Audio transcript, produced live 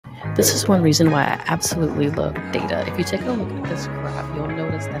This is one reason why I absolutely love data. If you take a look at this graph, you'll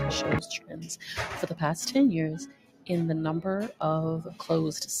notice that it shows trends for the past 10 years in the number of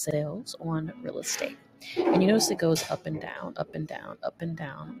closed sales on real estate. And you notice it goes up and down, up and down, up and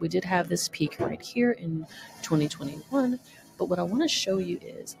down. We did have this peak right here in 2021, but what I want to show you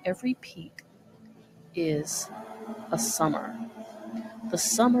is every peak is a summer. The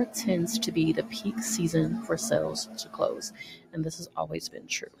summer tends to be the peak season for sales to close, and this has always been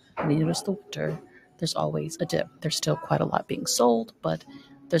true. When you notice the winter, there's always a dip. There's still quite a lot being sold, but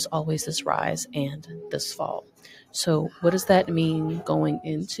there's always this rise and this fall. So what does that mean going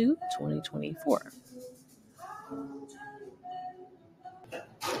into 2024?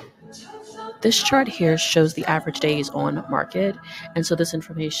 This chart here shows the average days on market, and so this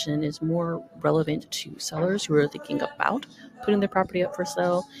information is more relevant to sellers who are thinking about putting their property up for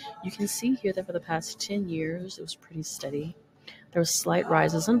sale. You can see here that for the past 10 years, it was pretty steady. There were slight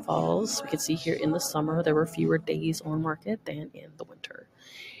rises and falls. We can see here in the summer, there were fewer days on market than in the winter.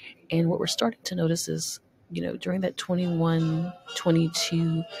 And what we're starting to notice is, during that 21,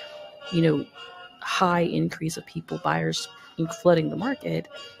 22, high increase of buyers flooding the market,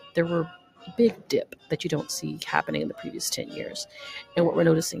 there were a big dip that you don't see happening in the previous 10 years. And what we're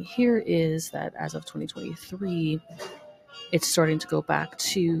noticing here is that as of 2023, it's starting to go back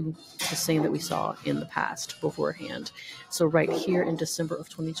to the same that we saw in the past beforehand. So right here in December of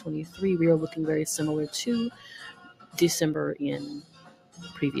 2023, we are looking very similar to December in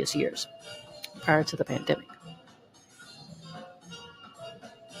previous years prior to the pandemic.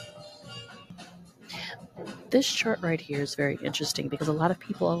 This chart right here is very interesting because a lot of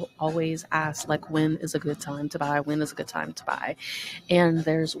people always ask, when is a good time to buy? When is a good time to buy? And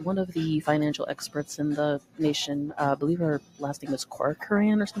there's one of the financial experts in the nation, I believe her last name is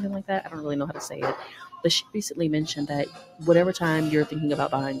Corcoran or something like that. I don't really know how to say it. But she recently mentioned that whatever time you're thinking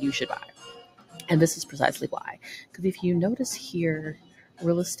about buying, you should buy. And this is precisely why. Because if you notice here,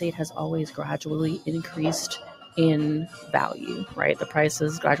 real estate has always gradually increased in value, right? The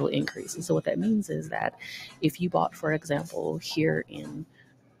prices gradually increase. And so what that means is that if you bought, for example, here in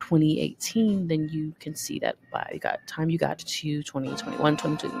 2018, then you can see that by the time you got to 2021,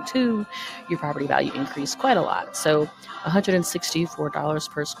 2022, your property value increased quite a lot. So $164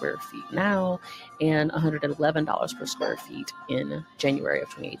 per square feet now and $111 per square feet in January of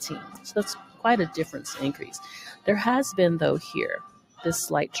 2018. So that's quite a difference increase. There has been, though, here, this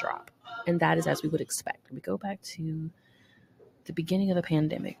slight drop. And that is as we would expect. We go back to the beginning of the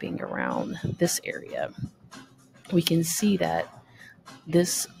pandemic being around this area. We can see that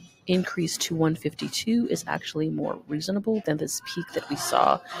this increase to 152 is actually more reasonable than this peak that we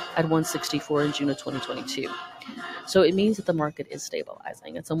saw at 164 in June of 2022. So it means that the market is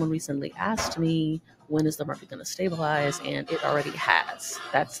stabilizing. And someone recently asked me, when is the market going to stabilize? And it already has.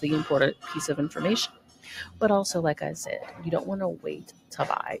 That's the important piece of information. But also, like I said, you don't want to wait to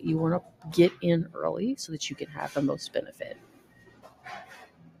buy. You want to get in early so that you can have the most benefit.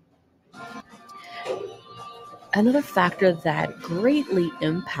 Another factor that greatly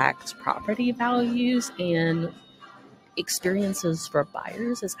impacts property values and experiences for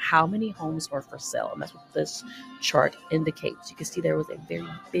buyers is how many homes are for sale. And that's what this chart indicates. You can see there was a very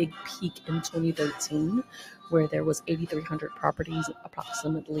big peak in 2013 where there was 8,300 properties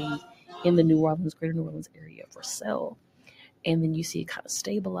approximately in the Greater New Orleans area for sale. And then you see it kind of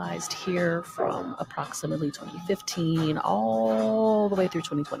stabilized here from approximately 2015 all the way through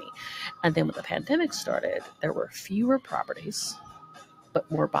 2020. And then when the pandemic started, there were fewer properties, but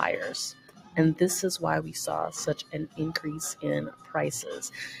more buyers. And this is why we saw such an increase in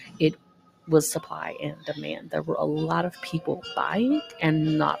prices. It was supply and demand. There were a lot of people buying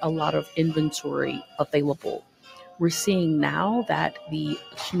and not a lot of inventory available. We're seeing now that the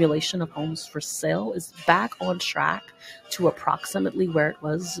accumulation of homes for sale is back on track to approximately where it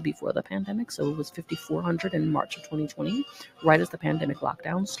was before the pandemic. So it was 5,400 in March of 2020, right as the pandemic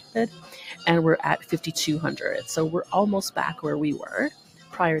lockdown started, and we're at 5,200. So we're almost back where we were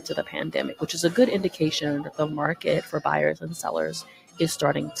prior to the pandemic, which is a good indication that the market for buyers and sellers is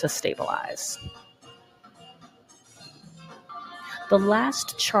starting to stabilize. The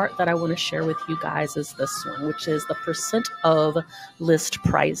last chart that I want to share with you guys is this one, which is the percent of list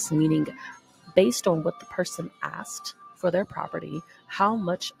price, meaning based on what the person asked for their property, how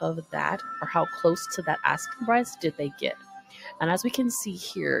much of that or how close to that asking price did they get? And as we can see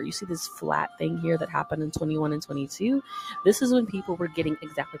here, you see this flat thing here that happened in 21 and 22. This is when people were getting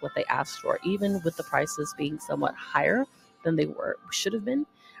exactly what they asked for, even with the prices being somewhat higher than they should have been.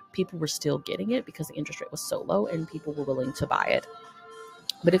 People were still getting it because the interest rate was so low and people were willing to buy it.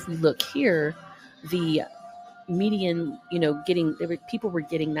 But if we look here, the median, people were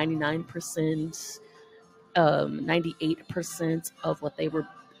getting 99%, 98% of what they were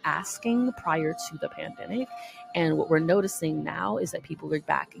asking prior to the pandemic. And what we're noticing now is that people are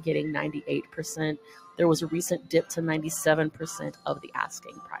back getting 98%. There was a recent dip to 97% of the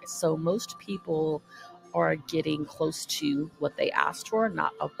asking price. So most people are getting close to what they asked for,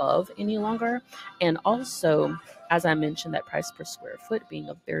 not above any longer. And also, as I mentioned, that price per square foot being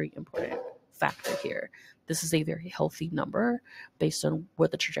a very important factor here. This is a very healthy number based on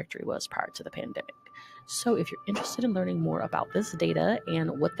what the trajectory was prior to the pandemic. So if you're interested in learning more about this data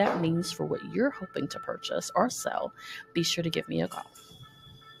and what that means for what you're hoping to purchase or sell, be sure to give me a call.